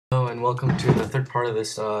and welcome to the third part of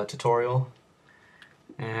this tutorial.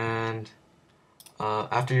 And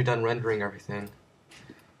after you're done rendering everything,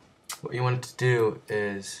 what you want to do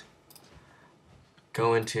is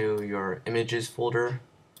go into your images folder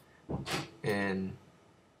in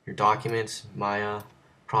your documents, Maya,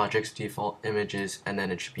 projects, default images, and then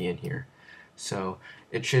it should be in here. So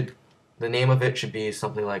the name of it should be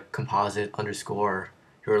something like composite underscore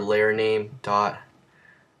your layer name dot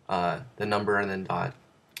the number and then dot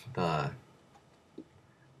the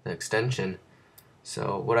extension.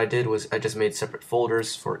 So what I did was I just made separate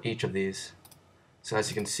folders for each of these. So as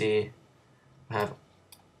you can see, I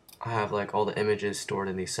have like all the images stored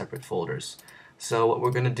in these separate folders. So what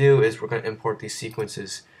we're going to do is we're going to import these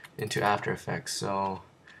sequences into After Effects. So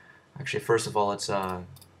actually, first of all, let's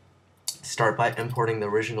start by importing the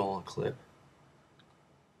original clip.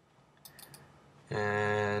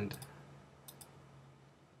 And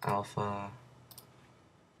alpha,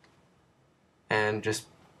 and just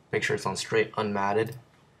make sure it's on straight unmatted.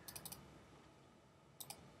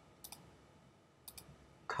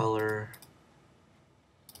 Color.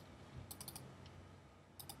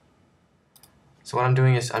 So what I'm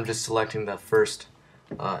doing is I'm just selecting the first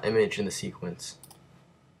image in the sequence.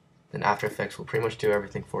 Then After Effects will pretty much do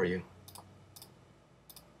everything for you.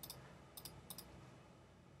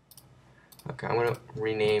 Okay, I'm going to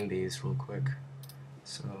rename these real quick.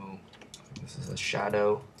 So this is a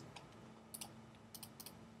shadow.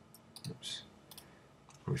 Oops.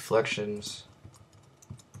 Reflections.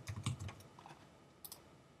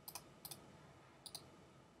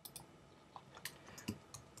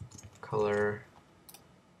 Color.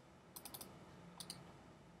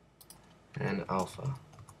 And alpha.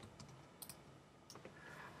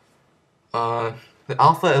 The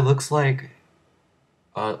alpha, it looks like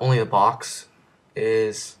only the box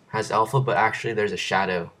has alpha, but actually there's a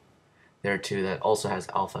shadow there too that also has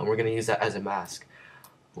alpha, and we're going to use that as a mask.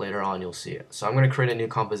 Later on you'll see it. So I'm going to create a new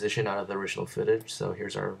composition out of the original footage. So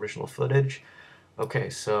here's our original footage. Okay,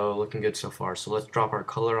 so looking good so far. So let's drop our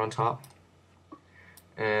color on top,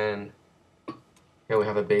 and yeah, we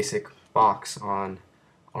have a basic box on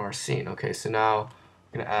our scene. Okay, so now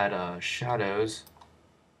I'm going to add shadows.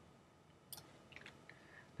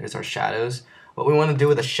 There's our shadows. What we want to do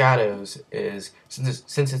with the shadows is,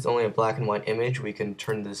 since it's only a black and white image, we can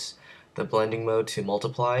turn the blending mode to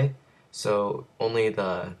multiply, so only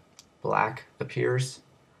the black appears.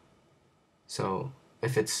 So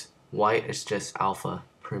if it's white, it's just alpha,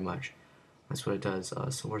 pretty much. That's what it does.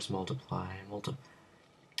 So where's multiply?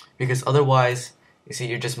 Because otherwise, you see,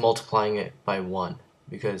 you're just multiplying it by 1,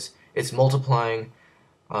 because it's multiplying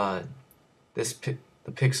the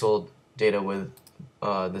pixel data with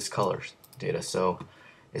this color data. So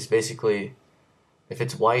it's basically, if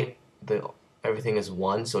it's white, everything is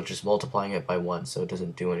 1, so it's just multiplying it by 1, so it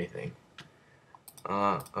doesn't do anything.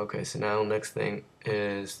 Okay, so now next thing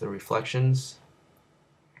is the reflections.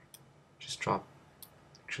 Just drop,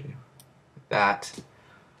 actually, like that.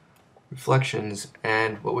 Reflections,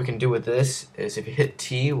 and what we can do with this is if you hit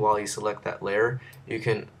T while you select that layer, you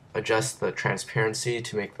can adjust the transparency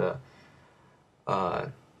to make the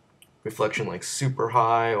reflection like super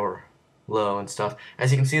high or low and stuff.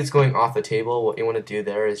 As you can see, it's going off the table. What you want to do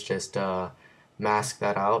there is just mask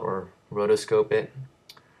that out or rotoscope it.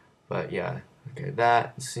 But yeah, okay,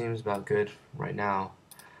 that seems about good right now.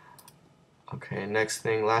 Okay,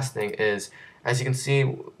 last thing is, as you can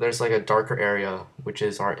see, there's like a darker area, which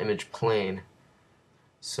is our image plane.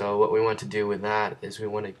 So what we want to do with that is we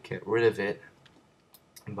want to get rid of it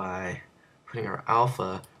by putting our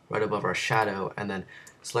alpha right above our shadow, and then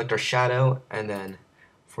select our shadow, and then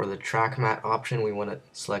for the track matte option we want to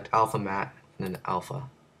select alpha matte and then alpha.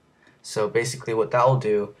 So basically what that will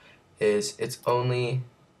do is it's only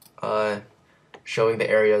showing the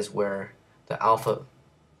areas where the alpha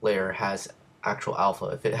layer has actual alpha.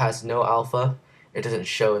 If it has no alpha, it doesn't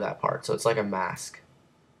show that part, so it's like a mask.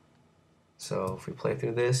 So if we play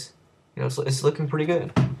through this, you know, it's looking pretty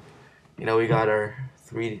good. You know, we got our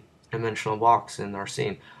three-dimensional box in our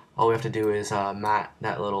scene. All we have to do is matte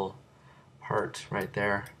that little part right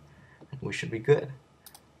there, and we should be good.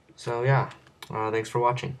 So yeah, thanks for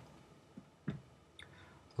watching.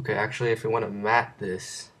 Okay, actually, if we want to matte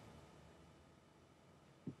this,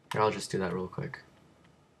 here, I'll just do that real quick.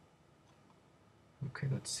 Okay,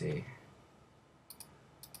 let's see.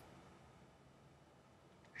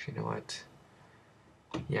 Actually, you know what?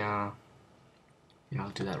 Yeah, I'll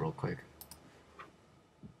do that real quick.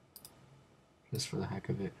 Just for the heck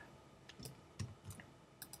of it.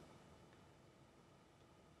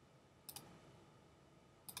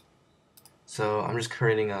 So I'm just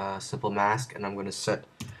creating a simple mask, and I'm going to set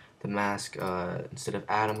the mask, instead of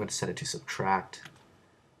add, I'm going to set it to subtract.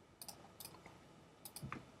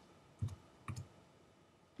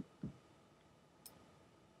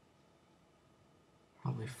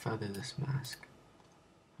 Probably feather this mask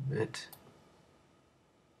a bit.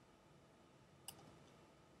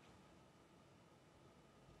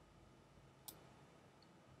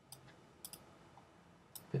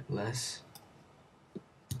 Bit less.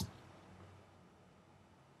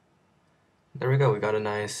 There we go, we got a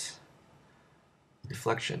nice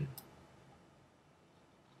reflection.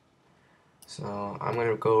 So I'm going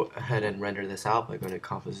to go ahead and render this out by going to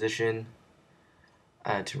composition,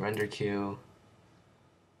 add to render queue.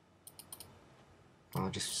 I'll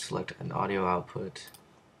just select an audio output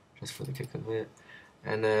just for the kick of it,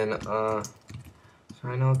 and then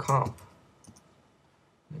final comp.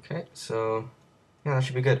 Okay, so yeah, that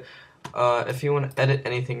should be good. If you want to edit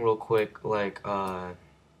anything real quick, like the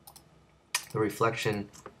reflection,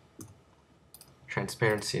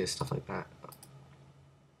 transparency, stuff like that,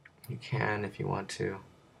 you can if you want to.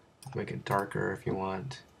 Make it darker if you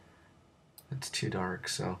want. It's too dark,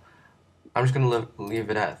 so I'm just gonna leave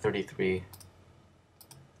it at 33%.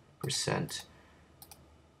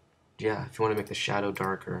 Yeah, if you want to make the shadow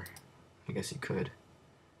darker, I guess you could.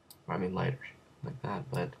 Or I mean lighter, like that,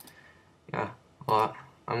 but yeah, well,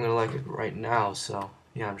 I'm gonna like it right now, so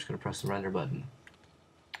yeah, I'm just gonna press the render button.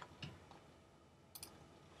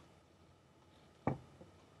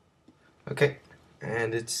 Okay,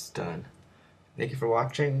 and it's done. Thank you for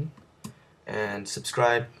watching, and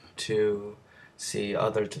subscribe to see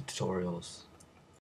other tutorials.